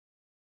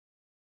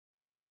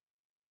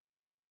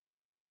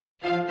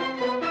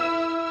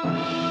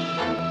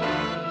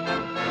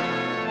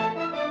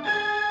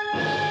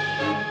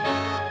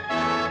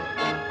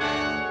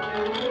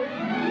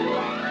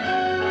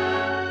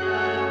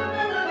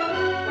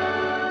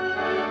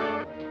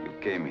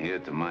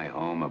to my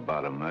home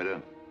about a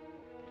murder?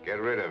 Get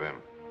rid of him.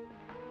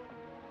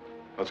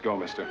 Let's go,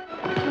 mister.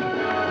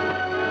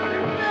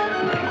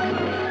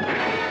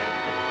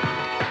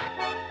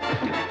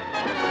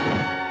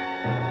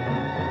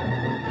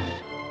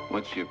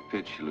 What's your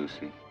pitch,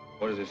 Lucy?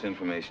 What is this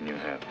information you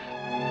have?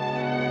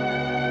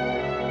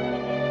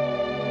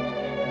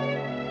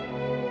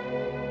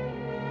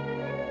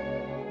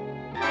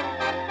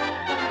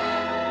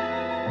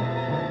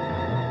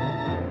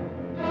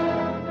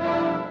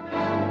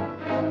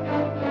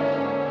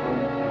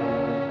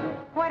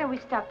 Why don't we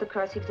stop the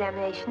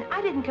cross-examination?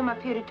 I didn't come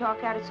up here to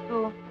talk out of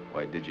school.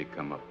 Why did you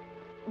come up?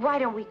 Why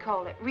don't we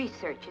call it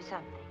research or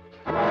something?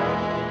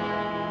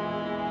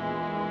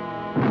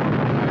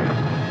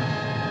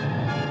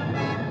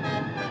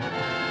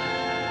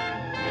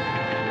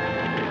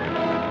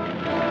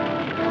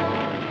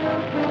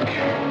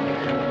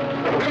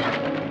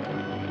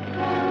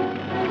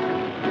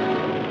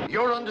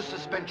 You're under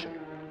suspension.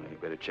 You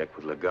better check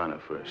with Lagana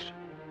first.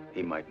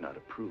 He might not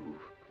approve.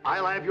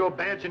 I'll have your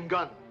badge and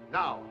gun,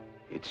 now.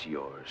 It's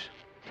yours.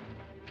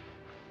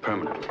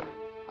 Permanently.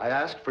 I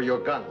asked for your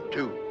gun,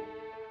 too.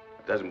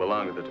 It doesn't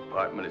belong to the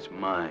department, it's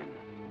mine.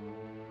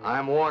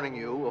 I'm warning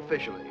you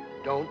officially.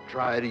 Don't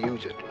try to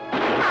use it.